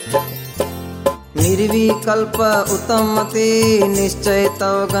निर्विकल्प उत्तम अति निश्चय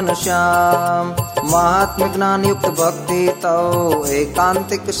तव घनश्याम। महात्म ज्ञान युक्त भक्ति तव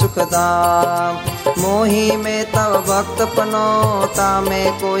एकांतिक सुखधाम। मोहि में तव भक्त पनोता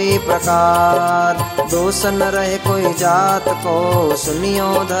में कोई प्रकार। दोष न रहे कोई जात को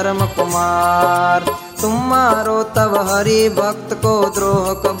सुनियो धर्म कुमार। तुम्हारो तव हरि भक्त को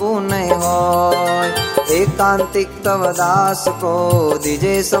द्रोह कबू नहीं होय। एकांतिक तव दास को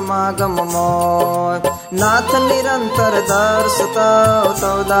दिजे समागम मोय। नाथ निरंतर दर्श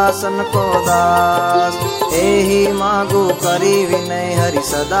तव दासन को दास। एहि मागु करी विनय हरि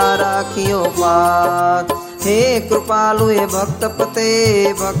सदा राखियो पास। हे कृपालु हे भक्त पते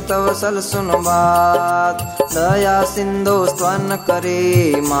भक्त वसल सुन बात। दया सिंधु स्तवन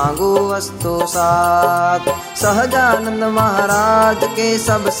करे मांगू वस्तु साथ। सहजानंद महाराज के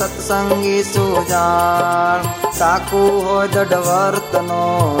सब सत्संगी सुजान। ताकू हो जड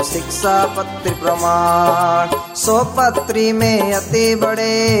वर्तनो शिक्षा पत्री प्रमाण। सो पत्री में अति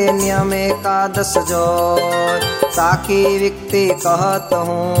बड़े नियम एकादश जोर। ताकि व्यक्ति कहत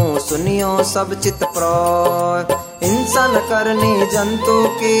हूँ सुनियो सब चित प्रोय। इंसान करनी जंतु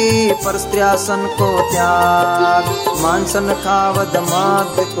की परस्त्यासन को त्याग। मांसन खावद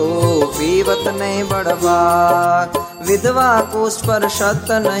मद को पीवत नहीं बढ़वाग। विधवा को स्पर्शत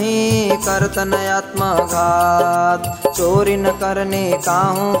नहीं करत न आत्मघात। चोरी न करने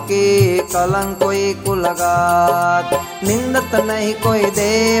काहू की कलंक कोई कुलगात। निंदत नहीं कोई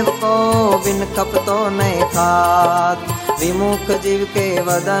देव को बिन खपतो नहीं खात। विमुख जीव के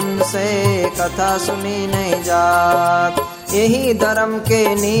वदन से कथा सुनी नहीं जात। यही धर्म के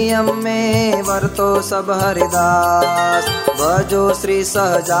नियम में वर्तो सब हरिदास। भजो श्री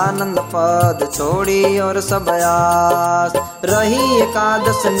सहजानंद पद छोड़ी और सब आस। रही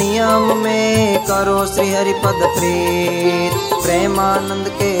एकादश नियम में करो श्री हरि पद प्रीत। प्रेमानंद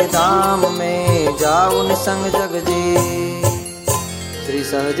के धाम में जाओ निसंग जग जीत। श्री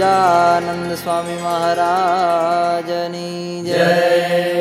सहजानंद स्वामी महाराजनी जय।